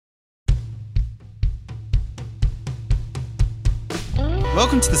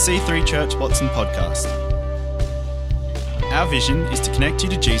Welcome to the C3 Church Watson podcast. Our vision is to connect you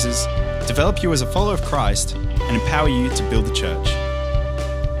to Jesus, develop you as a follower of Christ, and empower you to build the church.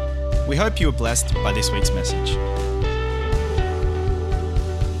 We hope you are blessed by this week's message.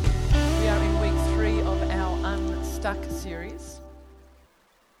 We are in week 3 of our Unstuck series.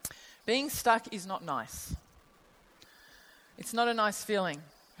 Being stuck is not nice. It's not a nice feeling.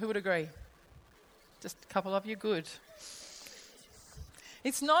 Who would agree? Just a couple of you? Good.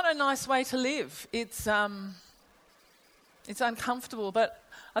 It's not a nice way to live. It's uncomfortable, but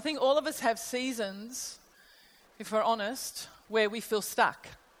I think all of us have seasons, if we're honest, where we feel stuck.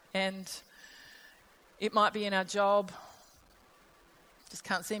 And it might be in our job, just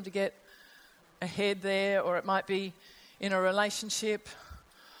can't seem to get ahead there, or it might be in a relationship,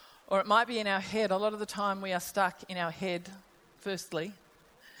 or it might be in our head. A lot of the time we are stuck in our head, firstly,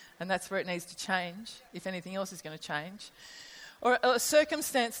 and that's where it needs to change, if anything else is going to change. Or a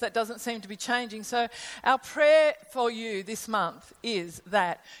circumstance that doesn't seem to be changing. So our prayer for you this month is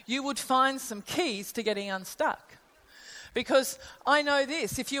that you would find some keys to getting unstuck. Because I know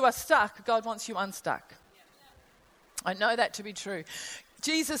this, if you are stuck, God wants you unstuck. I know that to be true.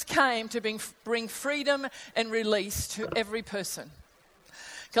 Jesus came to bring freedom and release to every person.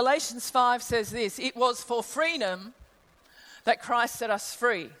 Galatians 5 says this, it was for freedom that Christ set us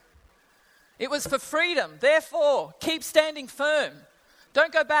free. It was for freedom. Therefore, keep standing firm.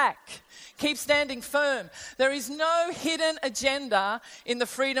 Don't go back. Keep standing firm. There is no hidden agenda in the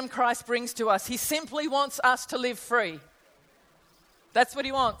freedom Christ brings to us. He simply wants us to live free. That's what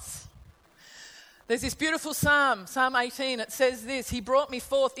he wants. There's this beautiful psalm, Psalm 18. It says this, he brought me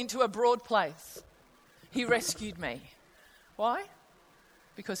forth into a broad place. He rescued me. Why?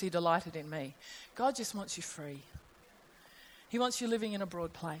 Because he delighted in me. God just wants you free. He wants you living in a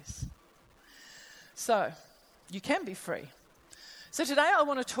broad place. So, you can be free. So today I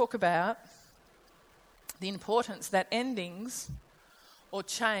want to talk about the importance that endings or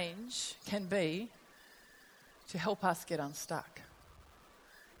change can be to help us get unstuck.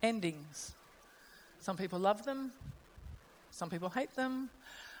 Endings. Some people love them. Some people hate them.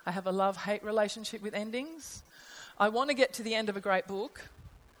 I have a love-hate relationship with endings. I want to get to the end of a great book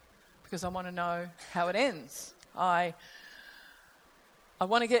because I want to know how it ends. I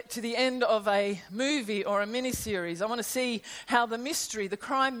want to get to the end of a movie or a mini-series. I want to see how the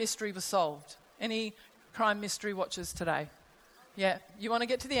crime mystery was solved. Any crime mystery watchers today? Yeah, you want to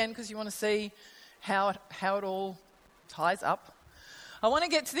get to the end because you want to see how it all ties up. I want to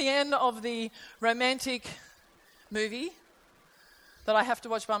get to the end of the romantic movie that I have to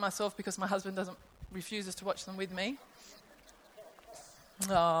watch by myself because my husband refuses to watch them with me.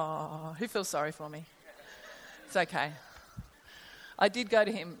 Oh, who feels sorry for me? It's okay. I did go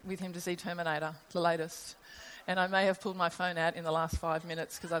with him to see Terminator, the latest, and I may have pulled my phone out in the last 5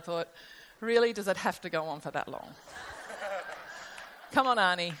 minutes because I thought, really, does it have to go on for that long? Come on,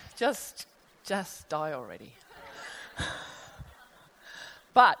 Arnie, just die already.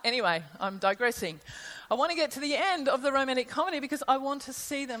 But anyway, I'm digressing. I want to get to the end of the romantic comedy because I want to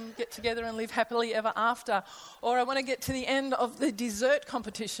see them get together and live happily ever after. Or I want to get to the end of the dessert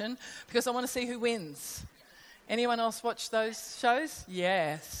competition because I want to see who wins. Anyone else watch those shows?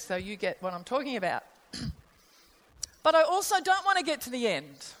 Yes, so you get what I'm talking about. But I also don't want to get to the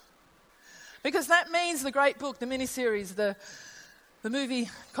end because that means the great book, the miniseries, the movie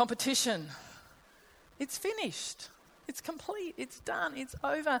competition, it's finished. It's complete. It's done. It's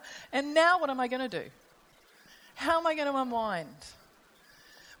over. And now what am I going to do? How am I going to unwind?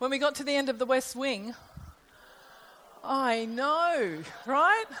 When we got to the end of The West Wing, I know,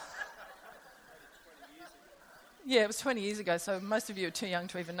 right? Yeah, it was 20 years ago, so most of you are too young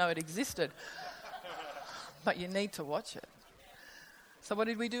to even know it existed. But you need to watch it. So what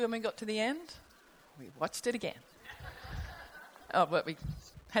did we do when we got to the end? We watched it again. Oh, but we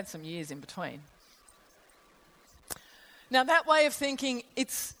had some years in between. Now, that way of thinking,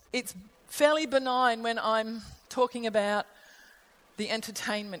 it's fairly benign when I'm talking about the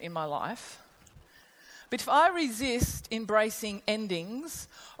entertainment in my life. But if I resist embracing endings,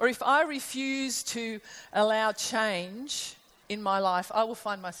 or if I refuse to allow change in my life, I will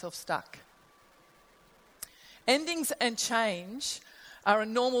find myself stuck. Endings and change are a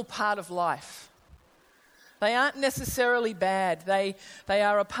normal part of life. They aren't necessarily bad. They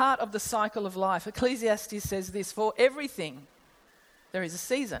are a part of the cycle of life. Ecclesiastes says this, for everything there is a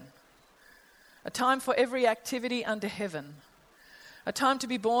season, a time for every activity under heaven. A time to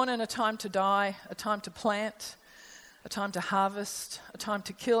be born and a time to die, a time to plant, a time to harvest, a time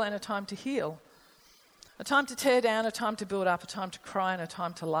to kill and a time to heal. A time to tear down, a time to build up, a time to cry and a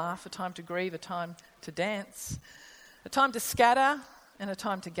time to laugh, a time to grieve, a time to dance, a time to scatter and a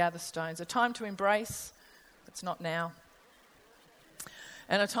time to gather stones, a time to embrace, that's not now,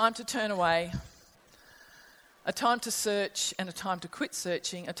 and a time to turn away, a time to search and a time to quit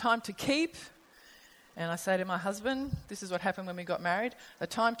searching, a time to keep, and I say to my husband, this is what happened when we got married, a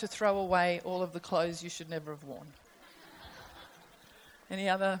time to throw away all of the clothes you should never have worn. Any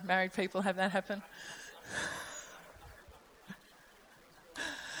other married people have that happen?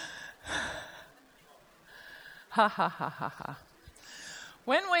 Ha ha ha ha ha.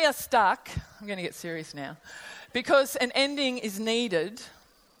 When we are stuck, I'm going to get serious now, because an ending is needed,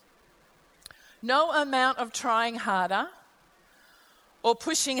 no amount of trying harder or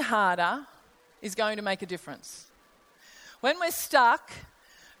pushing harder is going to make a difference. When we're stuck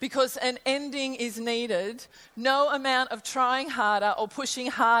because an ending is needed, no amount of trying harder or pushing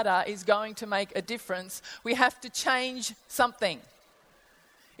harder is going to make a difference. We have to change something.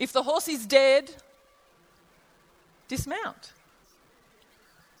 If the horse is dead, dismount.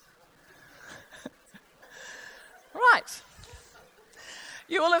 Right.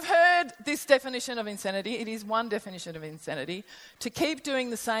 You will have heard this definition of insanity. It is one definition of insanity: to keep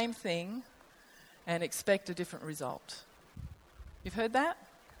doing the same thing and expect a different result. You've heard that?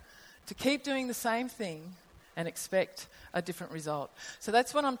 To keep doing the same thing and expect a different result. So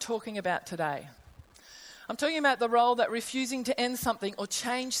that's what I'm talking about today. I'm talking about the role that refusing to end something or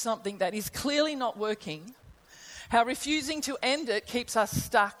change something that is clearly not working, how refusing to end it keeps us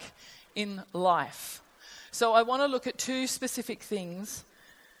stuck in life. So I want to look at two specific things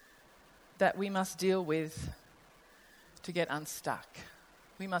that we must deal with to get unstuck.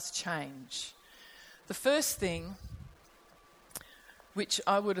 We must change. The first thing, which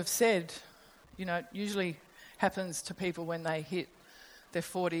I would have said, usually happens to people when they hit their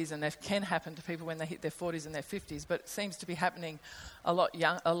 40s, and that can happen to people when they hit their 40s and their 50s, but it seems to be happening a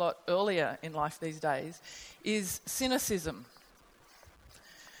lot earlier in life these days, is cynicism.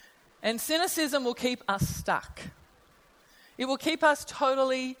 And cynicism will keep us stuck. It will keep us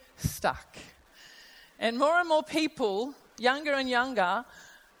totally stuck. And more people, younger and younger,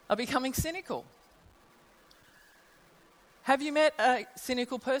 are becoming cynical. Have you met a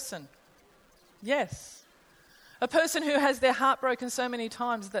cynical person? Yes. A person who has their heart broken so many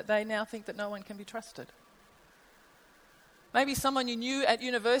times that they now think that no one can be trusted. Maybe someone you knew at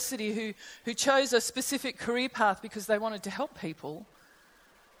university who chose a specific career path because they wanted to help people,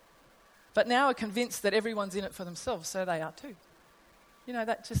 but now are convinced that everyone's in it for themselves, so they are too. You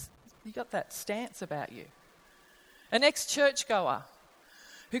got that stance about you. An ex-churchgoer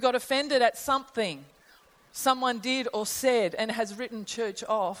who got offended at something someone did or said and has written church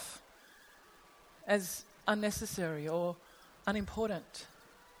off as unnecessary or unimportant.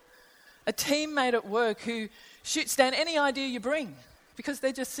 A teammate at work who shoots down any idea you bring because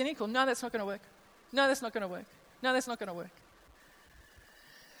they're just cynical. No, that's not going to work. No, that's not going to work. No, that's not going to work.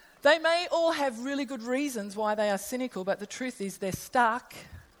 They may all have really good reasons why they are cynical, but the truth is they're stuck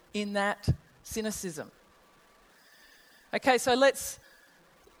in that cynicism. Okay, so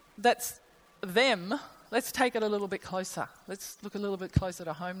that's them. Let's take it a little bit closer. Let's look a little bit closer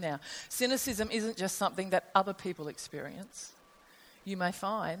to home now. Cynicism isn't just something that other people experience. You may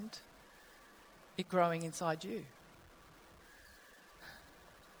find it growing inside you.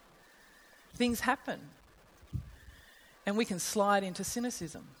 Things happen, and we can slide into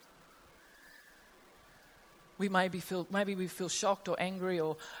cynicism. Maybe we feel shocked or angry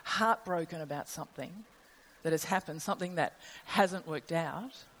or heartbroken about something that has happened, something that hasn't worked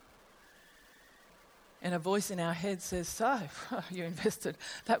out. And a voice in our head says, so, you invested,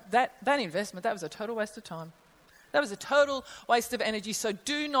 that investment, that was a total waste of time. That was a total waste of energy, so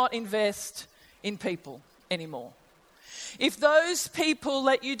do not invest in people anymore. If those people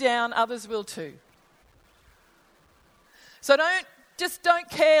let you down, others will too. So don't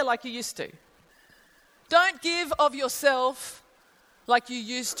care like you used to. Don't give of yourself like you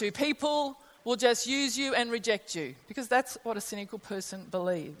used to. People will just use you and reject you because that's what a cynical person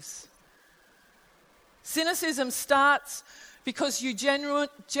believes. Cynicism starts because you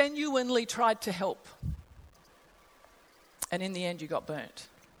genuinely tried to help, and in the end you got burnt.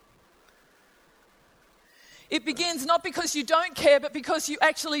 It begins not because you don't care, but because you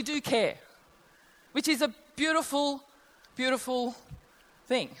actually do care, which is a beautiful, beautiful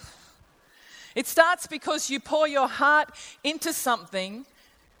thing. It starts because you pour your heart into something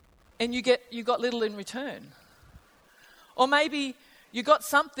and you got little in return. Or maybe you got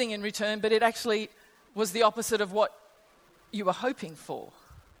something in return, but it actually was the opposite of what you were hoping for.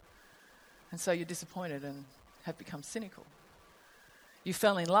 And so you're disappointed and have become cynical. You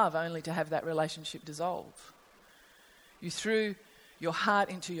fell in love only to have that relationship dissolve. You threw your heart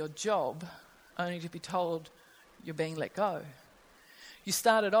into your job only to be told you're being let go. You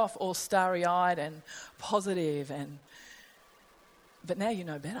started off all starry-eyed and positive, but now you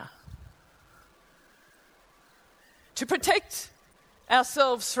know better. To protect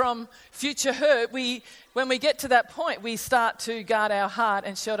ourselves from future hurt, when we get to that point, we start to guard our heart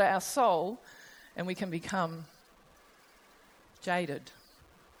and shelter our soul, and we can become jaded.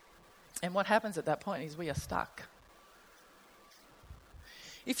 And what happens at that point is we are stuck.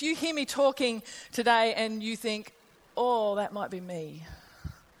 If you hear me talking today and you think, oh, that might be me.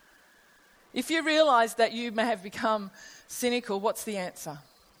 If you realise that you may have become cynical, what's the answer?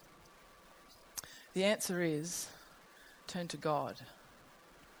 The answer is turn to God.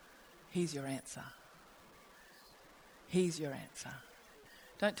 He's your answer. He's your answer.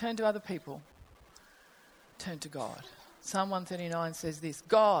 Don't turn to other people. Turn to God. Psalm 139 says this,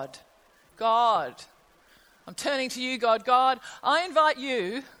 God, I'm turning to you, God. God, I invite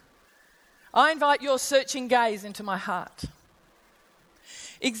your searching gaze into my heart.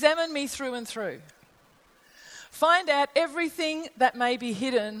 Examine me through and through. Find out everything that may be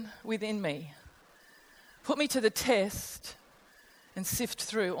hidden within me. Put me to the test and sift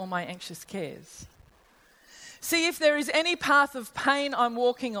through all my anxious cares. See if there is any path of pain I'm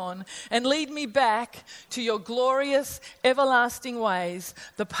walking on, and lead me back to your glorious, everlasting ways,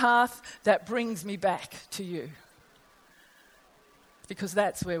 the path that brings me back to you. Because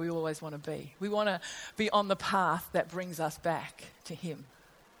that's where we always want to be. We want to be on the path that brings us back to Him.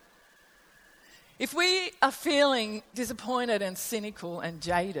 If we are feeling disappointed and cynical and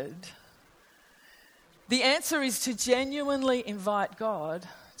jaded, the answer is to genuinely invite God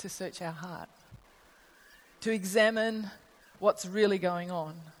to search our heart, to examine what's really going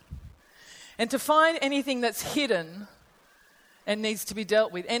on, and to find anything that's hidden and needs to be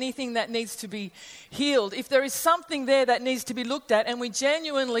dealt with, anything that needs to be healed. If there is something there that needs to be looked at, and we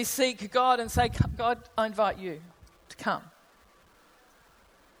genuinely seek God and say, God, I invite you to come,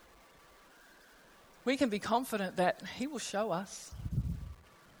 we can be confident that He will show us.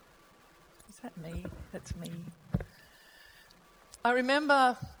 Is that me? That's me. I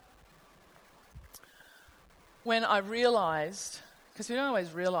remember when I realised, because we don't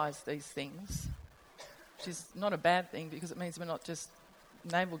always realise these things, which is not a bad thing because it means we're not just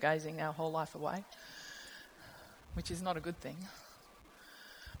navel-gazing our whole life away, which is not a good thing.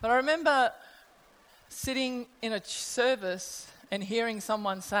 But I remember sitting in a service and hearing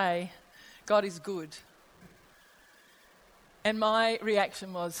someone say, God is good. And my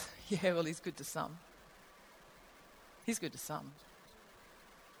reaction was, yeah, well, He's good to some. He's good to some.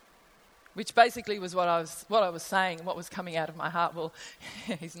 Which basically was what I was saying, what was coming out of my heart. Well,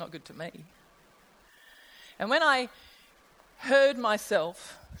 He's not good to me. And when I heard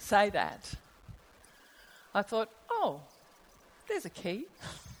myself say that, I thought, oh, there's a key.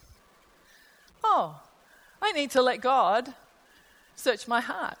 Oh, I need to let God search my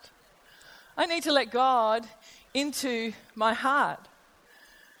heart. I need to let God into my heart.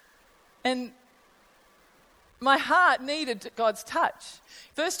 And my heart needed God's touch.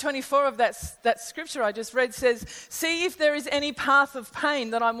 Verse 24 of that scripture I just read says, see if there is any path of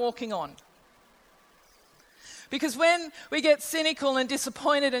pain that I'm walking on. Because when we get cynical and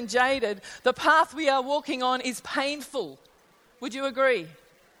disappointed and jaded, the path we are walking on is painful. Would you agree?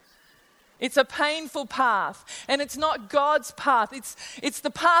 It's a painful path, and it's not God's path. It's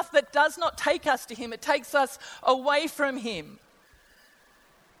the path that does not take us to Him. It takes us away from Him.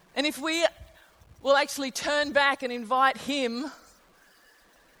 And if we will actually turn back and invite Him,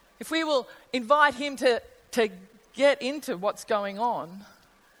 if we will invite Him to get into what's going on,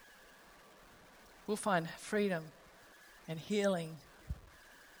 we'll find freedom and healing,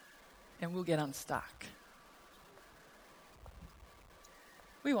 and we'll get unstuck.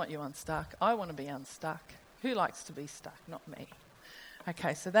 We want you unstuck. I want to be unstuck. Who likes to be stuck? Not me.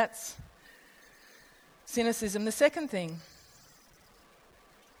 Okay, so that's cynicism. The second thing,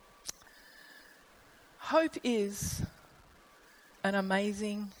 hope is an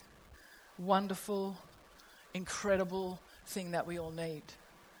amazing, wonderful, incredible thing that we all need.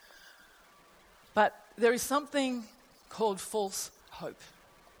 But there is something called false hope.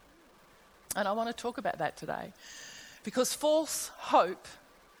 And I want to talk about that today. Because false hope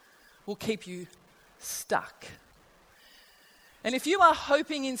will keep you stuck. And if you are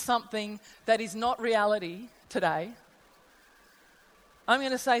hoping in something that is not reality today, I'm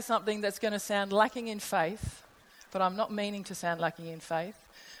going to say something that's going to sound lacking in faith, but I'm not meaning to sound lacking in faith,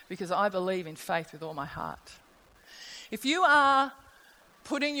 because I believe in faith with all my heart. If you are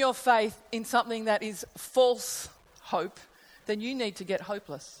putting your faith in something that is false hope, then you need to get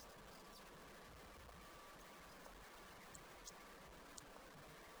hopeless.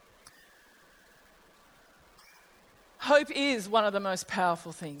 hope is one of the most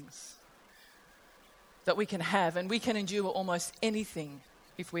powerful things that we can have, and we can endure almost anything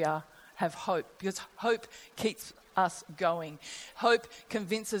if we have hope, because hope keeps us going. Hope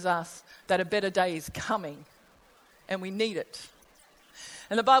convinces us that a better day is coming, and we need it.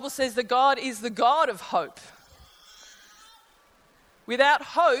 And the Bible says that God is the God of hope. Without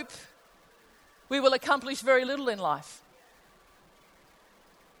hope, we will accomplish very little in life.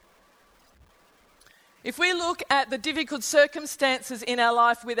 If we look at the difficult circumstances in our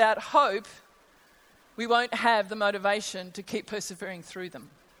life without hope, we won't have the motivation to keep persevering through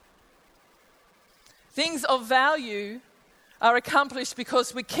them. Things of value are accomplished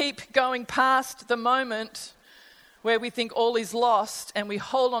because we keep going past the moment where we think all is lost, and we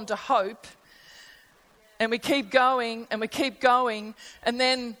hold on to hope, and we keep going, and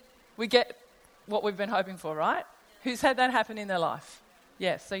then we get what we've been hoping for, right? Who's had that happen in their life?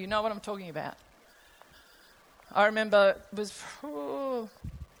 Yes, so you know what I'm talking about. I remember it was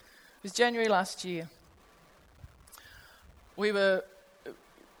January last year.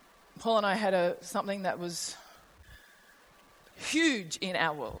 Paul and I had something that was huge in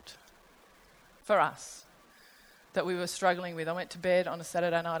our world for us that we were struggling with. I went to bed on a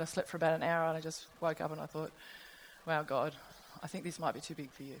Saturday night, I slept for about an hour, and I just woke up and I thought, wow, God, I think this might be too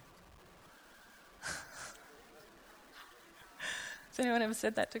big for you. Has anyone ever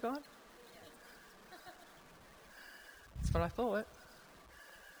said that to God? That's what I thought.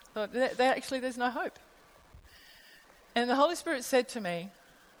 But there's no hope. And the Holy Spirit said to me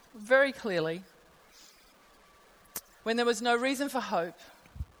very clearly, when there was no reason for hope,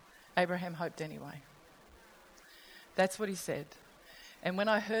 Abraham hoped anyway. That's what he said. And when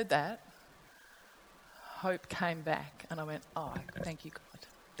I heard that, hope came back, and I went, oh, thank you, God.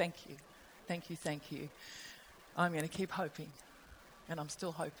 Thank you. Thank you, thank you. I'm going to keep hoping, and I'm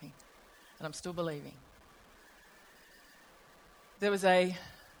still hoping, and I'm still believing. There was a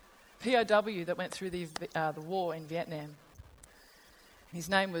POW that went through the war in Vietnam. His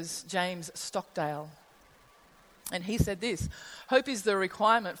name was James Stockdale. And he said this: hope is the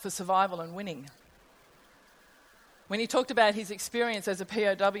requirement for survival and winning. When he talked about his experience as a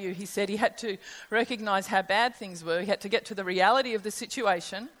POW, he said he had to recognise how bad things were. He had to get to the reality of the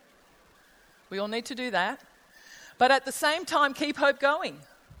situation. We all need to do that. But at the same time, keep hope going,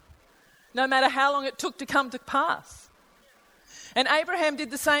 no matter how long it took to come to pass. And Abraham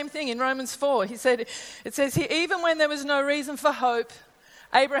did the same thing in Romans 4. It says here, even when there was no reason for hope,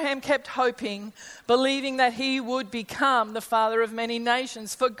 Abraham kept hoping, believing that he would become the father of many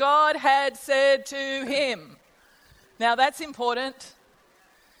nations, for God had said to him. Now that's important.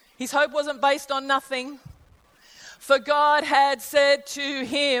 His hope wasn't based on nothing. For God had said to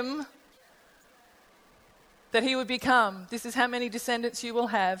him that he would become. This is how many descendants you will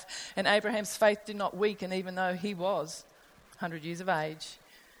have. And Abraham's faith did not weaken, even though he was 100 years of age.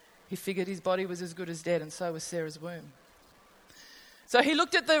 He figured his body was as good as dead, and so was Sarah's womb. So he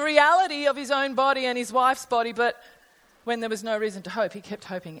looked at the reality of his own body and his wife's body, but when there was no reason to hope, he kept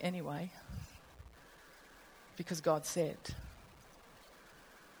hoping anyway, because God said.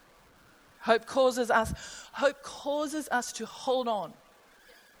 Hope causes us to hold on,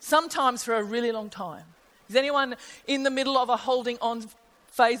 sometimes for a really long time. Is anyone in the middle of a holding on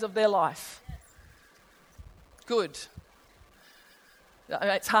phase of their life? Good.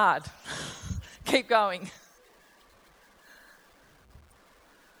 It's hard. Keep going.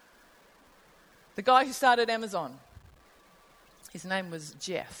 The guy who started Amazon, his name was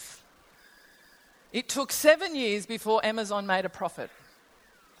Jeff. It took 7 years before Amazon made a profit.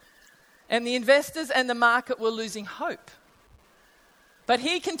 And the investors and the market were losing hope. But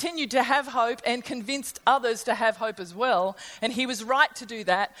he continued to have hope and convinced others to have hope as well. And he was right to do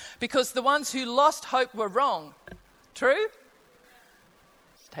that, because the ones who lost hope were wrong. True?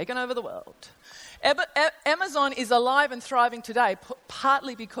 It's taken over the world. Amazon is alive and thriving today,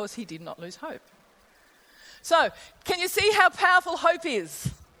 partly because he did not lose hope. So, can you see how powerful hope is?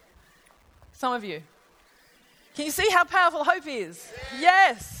 Some of you. Can you see how powerful hope is?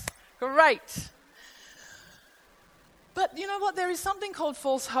 Yes. Great. But you know what? There is something called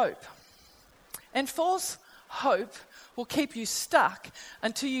false hope. And false hope will keep you stuck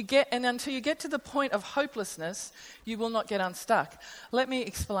until you get to the point of hopelessness, you will not get unstuck. Let me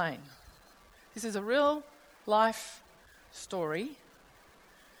explain. This is a real life story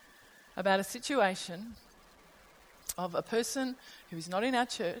about a situation of a person who is not in our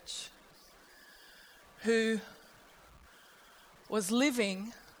church, who was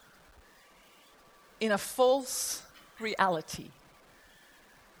living in a false reality.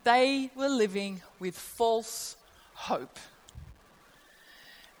 They were living with false hope.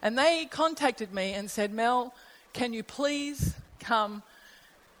 And they contacted me and said, Mel, can you please come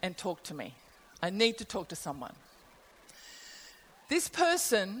and talk to me? I need to talk to someone. This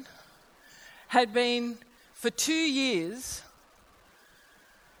person had been, for 2 years,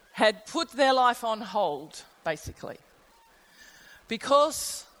 had put their life on hold, basically,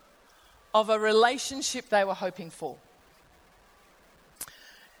 because of a relationship they were hoping for.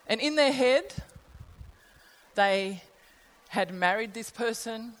 And in their head, they had married this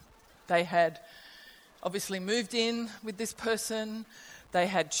person, they had obviously moved in with this person, they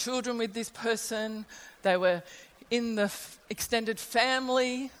had children with this person, they were in the extended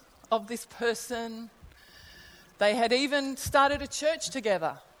family of this person. They had even started a church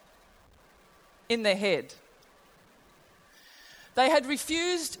together in their head. They had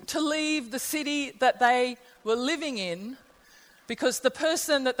refused to leave the city that they were living in because the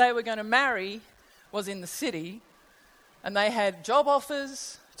person that they were going to marry was in the city, and they had job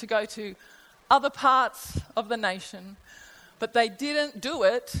offers to go to other parts of the nation, but they didn't do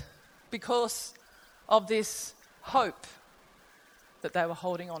it because of this hope that they were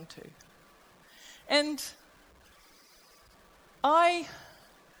holding on to. And I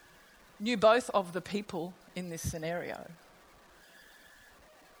knew both of the people in this scenario.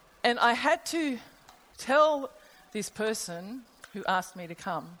 And I had to tell this person who asked me to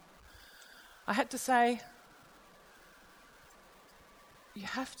come, I had to say, you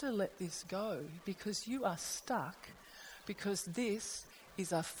have to let this go because you are stuck, because this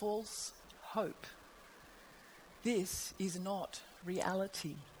is a false hope. This is not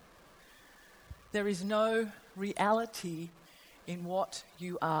reality. There is no reality in what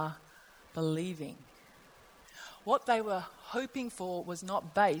you are believing. What they were hoping for was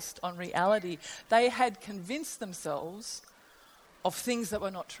not based on reality. They had convinced themselves of things that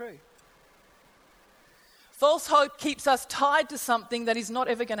were not true. False hope keeps us tied to something that is not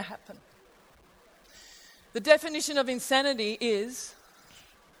ever going to happen. The definition of insanity is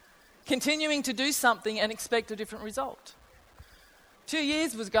continuing to do something and expect a different result. 2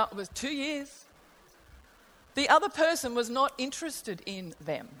 years was 2 years. The other person was not interested in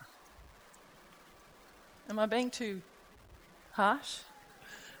them. Am I being too harsh?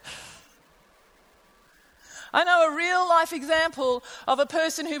 I know a real life example of a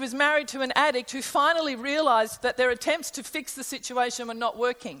person who was married to an addict who finally realised that their attempts to fix the situation were not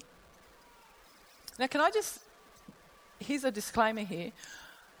working. Now, here's a disclaimer here.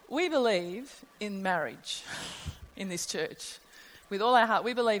 We believe in marriage in this church. With all our heart,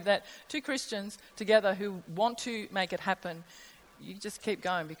 we believe that two Christians together who want to make it happen, you just keep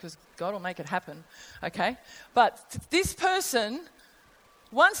going because God will make it happen, okay? But this person,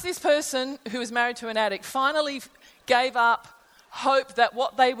 once this person who was married to an addict finally gave up hope that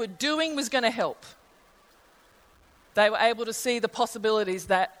what they were doing was going to help, they were able to see the possibilities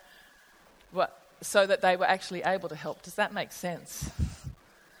so that they were actually able to help. Does that make sense?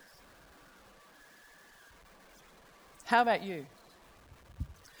 How about you?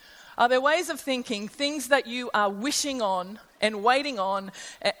 Are there ways of thinking, things that you are wishing on and waiting on,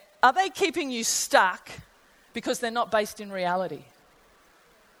 are they keeping you stuck because they're not based in reality?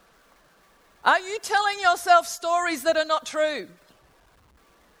 Are you telling yourself stories that are not true?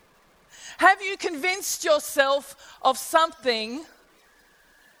 Have you convinced yourself of something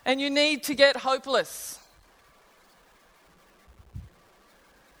and you need to get hopeless?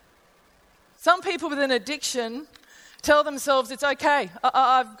 Some people with an addiction tell themselves, it's okay,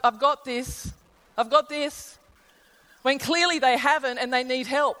 I've got this, when clearly they haven't and they need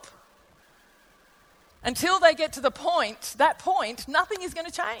help. Until they get to that point, nothing is going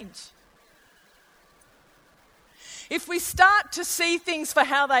to change. If we start to see things for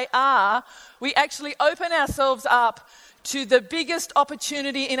how they are, we actually open ourselves up to the biggest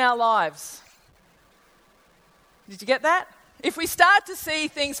opportunity in our lives. Did you get that? If we start to see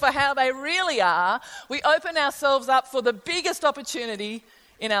things for how they really are, we open ourselves up for the biggest opportunity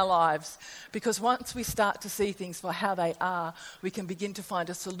in our lives. Because once we start to see things for how they are, we can begin to find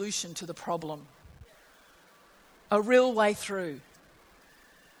a solution to the problem. A real way through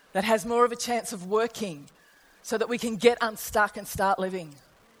that has more of a chance of working so that we can get unstuck and start living.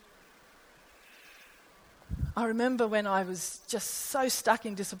 I remember when I was just so stuck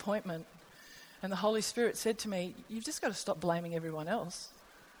in disappointment, and the Holy Spirit said to me, you've just got to stop blaming everyone else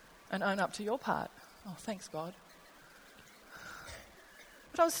and own up to your part. Oh, thanks, God.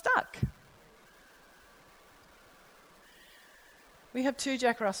 But I was stuck. We have 2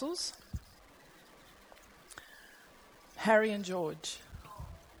 Jack Russells, Harry and George.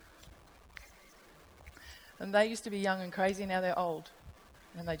 And they used to be young and crazy, now they're old.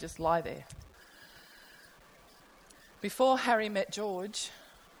 And they just lie there. Before Harry met George,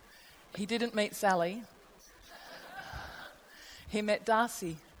 he didn't meet Sally. he met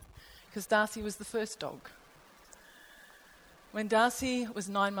Darcy, because Darcy was the first dog. When Darcy was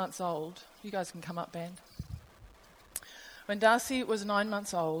 9 months old, you guys can come up, band. When Darcy was 9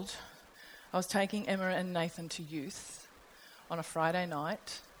 months old, I was taking Emma and Nathan to youth on a Friday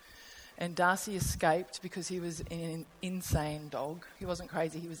night, and Darcy escaped because he was an insane dog. He wasn't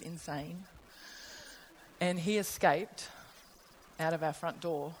crazy, he was insane. And he escaped out of our front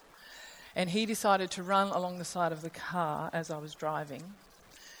door, and he decided to run along the side of the car as I was driving,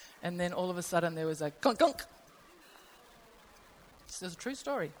 and then all of a sudden there was a gonk gonk. This is a true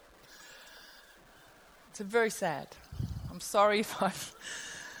story. It's very sad. I'm sorry if I've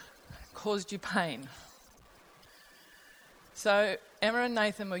caused you pain. So Emma and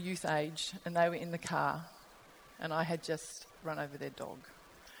Nathan were youth age, and they were in the car, and I had just run over their dog.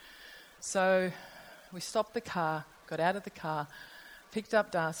 So we stopped the car, got out of the car, picked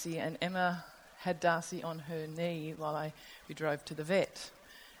up Darcy, and Emma had Darcy on her knee while we drove to the vet.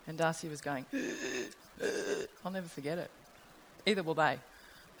 And Darcy was going, I'll never forget it. Either will they.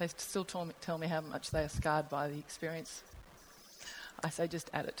 They still tell me how much they are scarred by the experience. I say just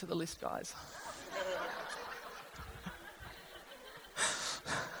add it to the list, guys.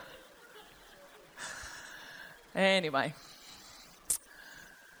 Anyway,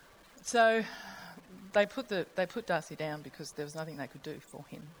 so they put Darcy down because there was nothing they could do for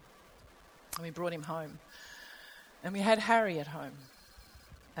him. And we brought him home. And we had Harry at home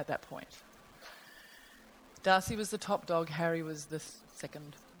at that point. Darcy was the top dog, Harry was the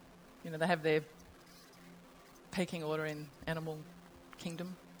second. You know, they have their pecking order in animal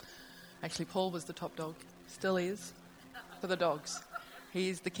kingdom. Actually, Paul was the top dog, still is, for the dogs. He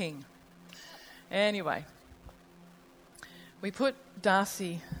is the king. Anyway, we put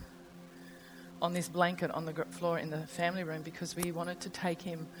Darcy on this blanket on the floor in the family room because we wanted to take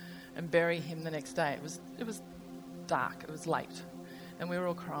him and bury him the next day. It was dark, it was late, and we were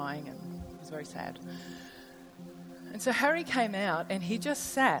all crying, and it was very sad. And so Harry came out and he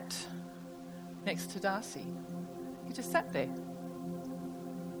just sat next to Darcy. He just sat there.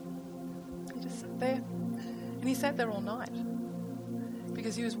 He just sat there. And he sat there all night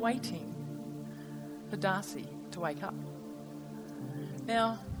because he was waiting for Darcy to wake up.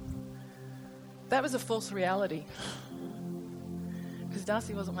 Now, that was a false reality because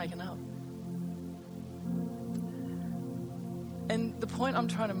Darcy wasn't waking up. And the point I'm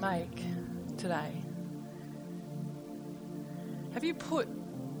trying to make today, have you put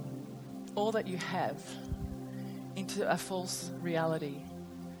all that you have into a false reality?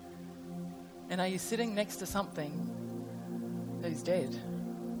 And are you sitting next to something that is dead?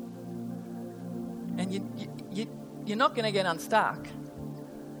 And you're not going to get unstuck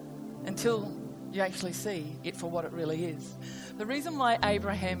until you actually see it for what it really is. The reason why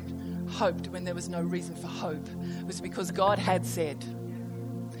Abraham hoped when there was no reason for hope was because God had said,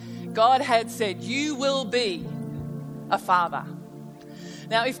 you will be a father.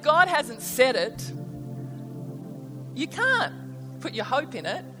 Now, if God hasn't said it, you can't put your hope in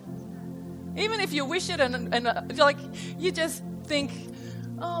it. Even if you wish it and like you just think,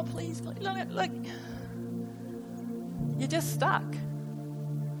 oh, please, like you're just stuck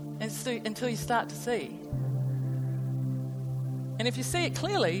until you start to see. And if you see it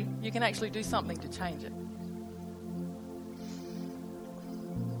clearly, you can actually do something to change it.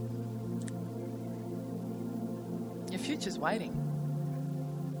 Your future's waiting.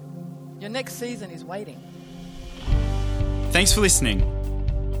 Your next season is waiting. Thanks for listening.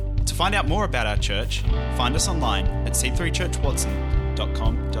 To find out more about our church, find us online at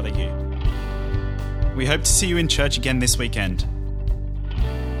c3churchwatson.com.au. We hope to see you in church again this weekend.